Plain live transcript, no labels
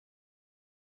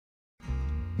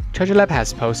ChargerLAB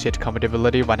has posted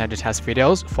compatibility 100 test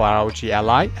videos for ROG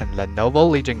Ally and Lenovo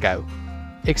Legion Go.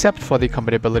 Except for the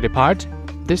compatibility part,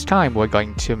 this time we're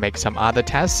going to make some other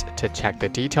tests to check the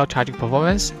detailed charging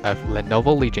performance of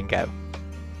Lenovo Legion Go.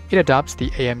 It adopts the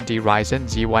AMD Ryzen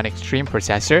Z1 Extreme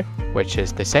processor, which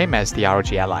is the same as the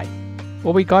ROG Ally.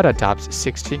 What we got adopts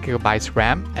 16GB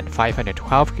RAM and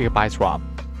 512GB ROM.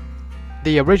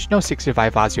 The original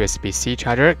 65W USB-C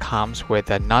charger comes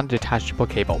with a non-detachable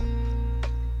cable.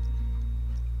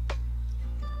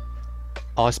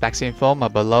 All specs info are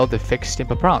below the fixed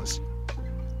input prompts.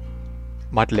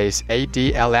 Model is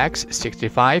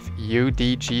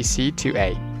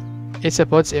ADLX65UDGC2A. It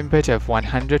supports input of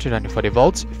 100 to 240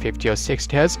 volts, 50 or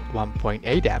 60 Hz,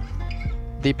 1.8 amp.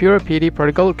 The pure PD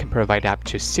protocol can provide up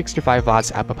to 65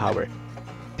 watts output power.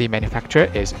 The manufacturer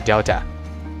is Delta.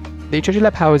 The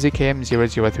ChargerLAB Power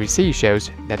ZKM003C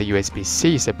shows that the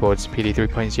USB-C supports PD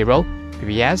 3.0,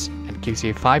 BBS, and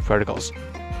QC5 protocols.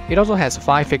 It also has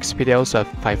 5 fixed PDLs of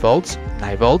 5 volts,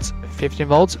 9 volts, 15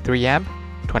 volts, 3 amp,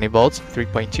 20 volts,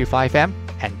 3.25 amp,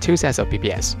 and 2 sets of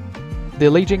BBS. The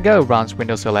Legion Go runs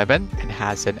Windows 11 and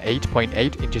has an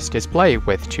 8.8 inches display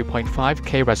with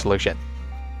 2.5K resolution.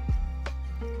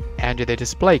 And the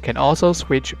display can also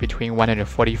switch between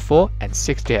 144 and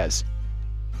 60 Hz.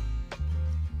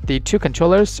 The two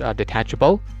controllers are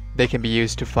detachable. They can be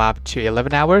used for up to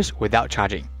 11 hours without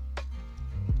charging.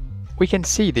 We can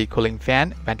see the cooling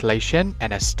fan, ventilation,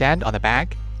 and a stand on the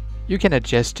back. You can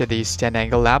adjust the stand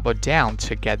angle up or down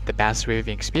to get the best viewing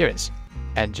experience,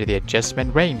 and the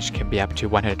adjustment range can be up to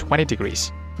 120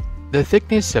 degrees. The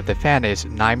thickness of the fan is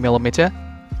 9mm.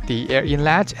 The air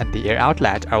inlet and the air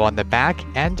outlet are on the back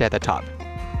and at the top.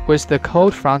 With the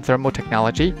cold front thermal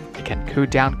technology, it can cool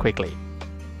down quickly.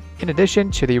 In addition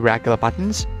to the regular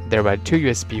buttons, there are 2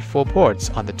 USB 4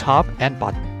 ports on the top and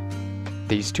bottom.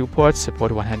 These 2 ports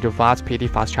support 100 watts PD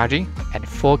fast charging and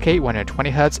 4K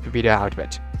 120Hz video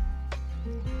output.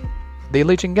 The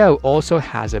Legion Go also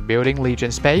has a built-in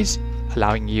Legion space,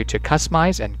 allowing you to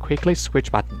customize and quickly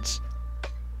switch buttons.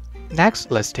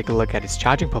 Next, let's take a look at its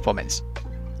charging performance.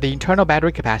 The internal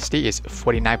battery capacity is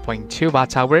 49.2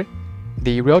 Wh.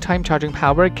 The real-time charging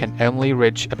power can only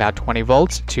reach about 20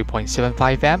 volts,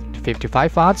 2.75 amp to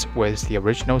 55 watts with the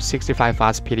original 65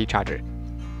 watts PD charger.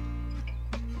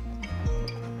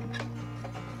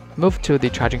 Move to the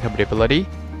charging compatibility.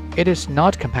 It is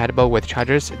not compatible with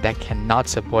chargers that cannot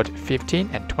support 15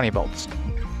 and 20 volts.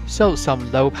 So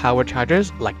some low-power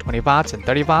chargers like 20 watts and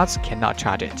 30 watts cannot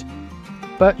charge it.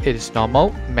 But it is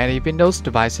normal, many Windows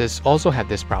devices also have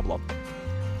this problem.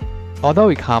 Although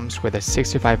it comes with a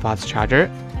 65 watts charger,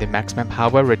 the maximum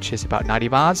power reaches about 90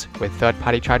 watts with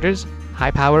third-party chargers,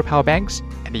 high-power power banks,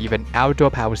 and even outdoor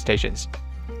power stations,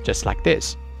 just like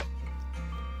this.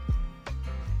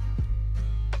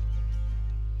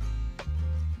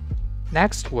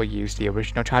 Next, we'll use the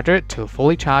original charger to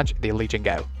fully charge the Legion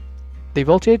Go. The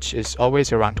voltage is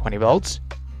always around 20 volts.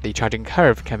 The charging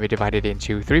curve can be divided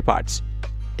into 3 parts.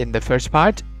 In the first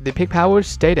part, the peak power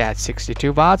stayed at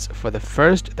 62 watts for the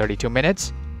first 32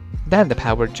 minutes. Then the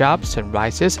power drops and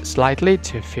rises slightly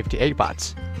to 58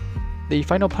 watts. The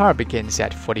final part begins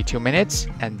at 42 minutes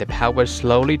and the power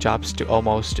slowly drops to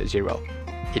almost 0.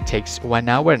 It takes 1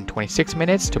 hour and 26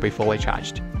 minutes to be fully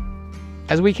charged.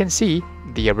 As we can see,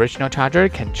 the original charger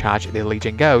can charge the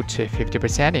Legion Go to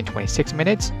 50% in 26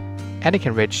 minutes, and it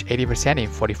can reach 80% in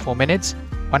 44 minutes,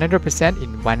 100%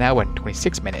 in 1 hour and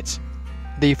 26 minutes.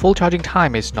 The full charging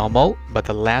time is normal, but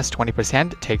the last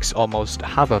 20% takes almost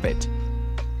half of it.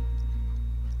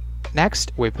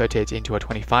 Next, we put it into a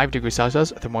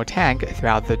 25°C thermal tank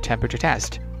throughout the temperature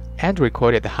test, and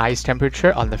recorded the highest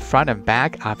temperature on the front and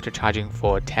back after charging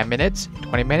for 10 minutes,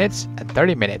 20 minutes, and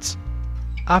 30 minutes.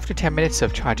 After 10 minutes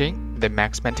of charging, the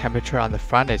maximum temperature on the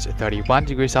front is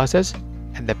 31°C,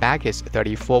 and the back is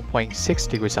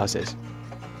 34.6°C.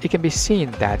 It can be seen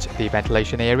that the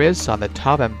ventilation areas on the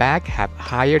top and back have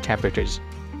higher temperatures.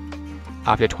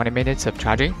 After 20 minutes of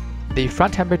charging, the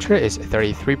front temperature is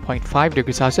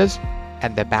 33.5°C,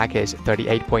 and the back is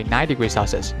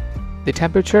 38.9°C. The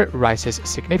temperature rises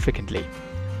significantly.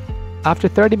 After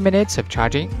 30 minutes of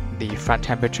charging, the front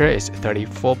temperature is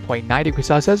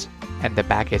 34.9°C, and the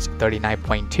back is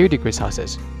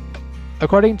 39.2°C.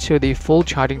 According to the full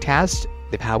charging test,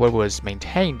 the power was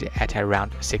maintained at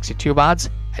around 62 watts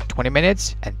at 20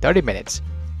 minutes and 30 minutes,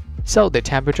 so the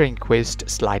temperature increased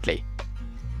slightly.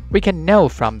 We can know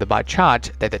from the bar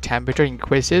chart that the temperature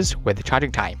increases with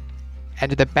charging time,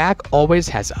 and the back always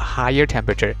has a higher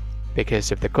temperature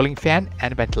because of the cooling fan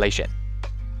and ventilation.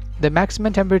 The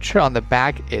maximum temperature on the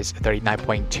back is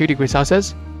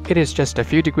 39.2°C. It is just a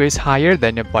few degrees higher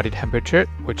than your body temperature,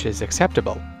 which is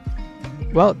acceptable.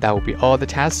 Well, that will be all the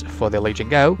tests for the Legion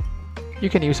Go. You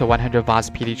can use a 100 watts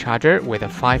PD charger with a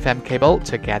 5 amp cable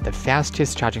to get the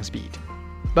fastest charging speed.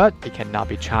 But it cannot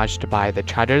be charged by the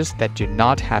chargers that do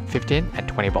not have 15 and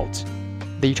 20 volts.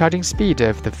 The charging speed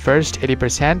of the first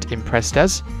 80% impressed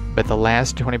us, but the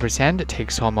last 20%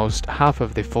 takes almost half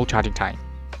of the full charging time.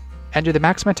 And the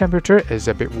maximum temperature is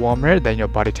a bit warmer than your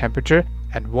body temperature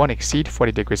and won't exceed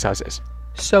 40 degrees Celsius,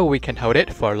 so we can hold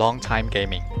it for a long time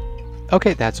gaming.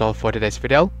 Okay, that's all for today's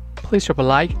video. Please drop a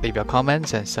like, leave your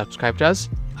comments, and subscribe to us.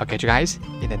 I'll catch you guys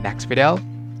in the next video.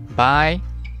 Bye!